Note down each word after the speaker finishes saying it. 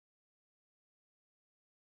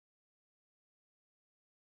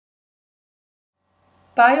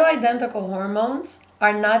Bioidentical hormones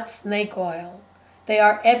are not snake oil. They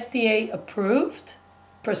are FDA-approved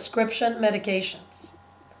prescription medications.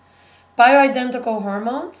 Bioidentical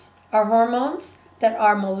hormones are hormones that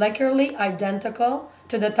are molecularly identical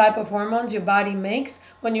to the type of hormones your body makes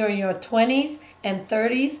when you're in your 20s and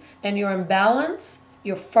 30s and you're in balance,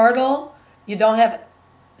 you're fertile, you don't have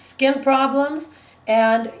skin problems,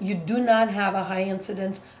 and you do not have a high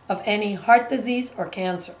incidence of any heart disease or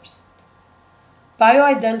cancers.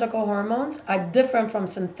 Bioidentical hormones are different from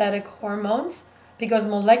synthetic hormones because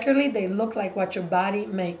molecularly they look like what your body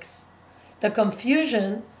makes. The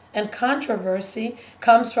confusion and controversy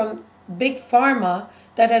comes from big pharma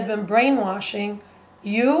that has been brainwashing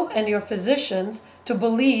you and your physicians to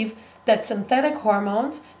believe that synthetic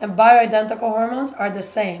hormones and bioidentical hormones are the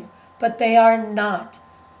same, but they are not.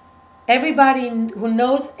 Everybody who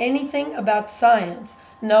knows anything about science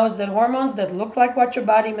knows that hormones that look like what your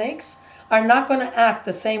body makes are not going to act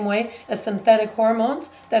the same way as synthetic hormones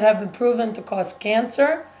that have been proven to cause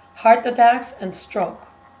cancer, heart attacks, and stroke.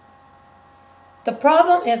 The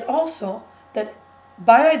problem is also that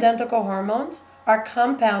bioidentical hormones are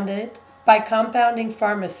compounded by compounding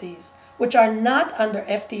pharmacies, which are not under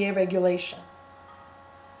FDA regulation.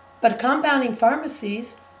 But compounding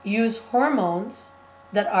pharmacies use hormones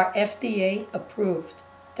that are FDA approved.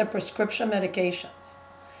 They're prescription medications.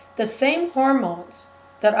 The same hormones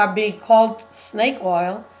that are being called snake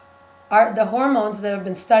oil are the hormones that have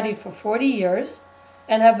been studied for 40 years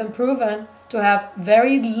and have been proven to have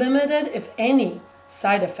very limited, if any,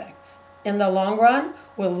 side effects in the long run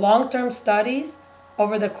with long-term studies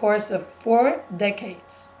over the course of 4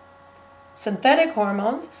 decades. Synthetic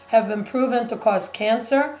hormones have been proven to cause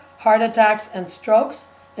cancer, heart attacks, and strokes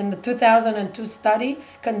in the 2002 study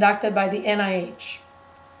conducted by the NIH.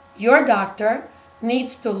 Your doctor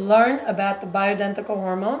needs to learn about the bioidentical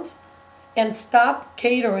hormones and stop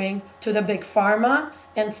catering to the big pharma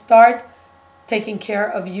and start taking care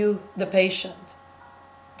of you, the patient.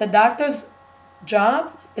 The doctor's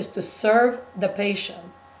job is to serve the patient.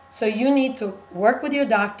 So you need to work with your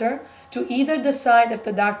doctor to either decide if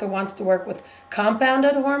the doctor wants to work with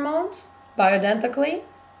compounded hormones bioidentically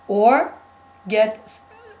or get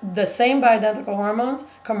the same bioidentical hormones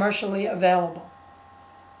commercially available.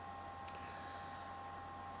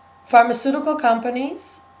 Pharmaceutical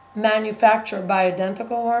companies manufacture bioidentical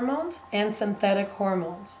hormones and synthetic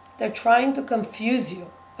hormones. They're trying to confuse you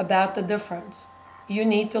about the difference. You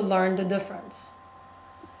need to learn the difference.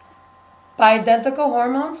 Bioidentical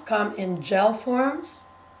hormones come in gel forms,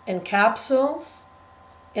 in capsules,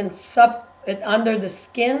 under the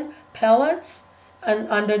skin, pellets, and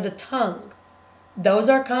under the tongue. Those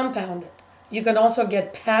are compounded. You can also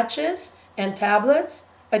get patches and tablets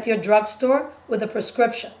at your drugstore with a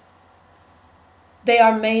prescription. They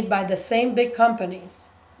are made by the same big companies.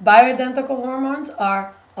 Bioidentical hormones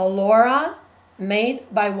are Alora, made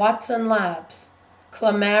by Watson Labs,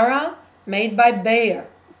 Clamara, made by Bayer,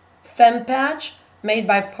 Fempatch, made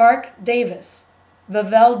by Park Davis,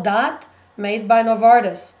 Vivel Dot, made by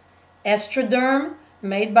Novartis, Estroderm,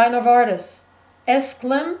 made by Novartis,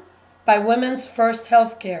 Esclim, by Women's First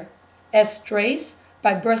Healthcare, Estrace,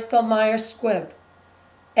 by Bristol Myers Squibb,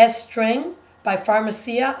 Estring, by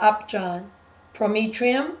Pharmacia Upjohn,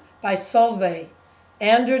 Prometrium by Solvay,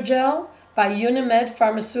 Androgel by Unimed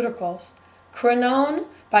Pharmaceuticals, Crinone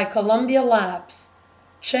by Columbia Labs.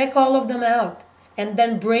 Check all of them out and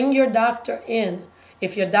then bring your doctor in.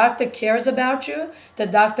 If your doctor cares about you, the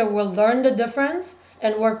doctor will learn the difference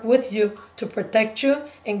and work with you to protect you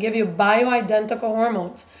and give you bioidentical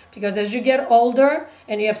hormones. Because as you get older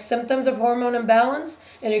and you have symptoms of hormone imbalance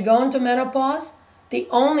and you go into menopause, the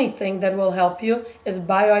only thing that will help you is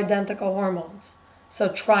bioidentical hormones. So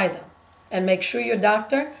try them and make sure your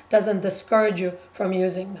doctor doesn't discourage you from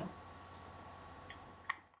using them.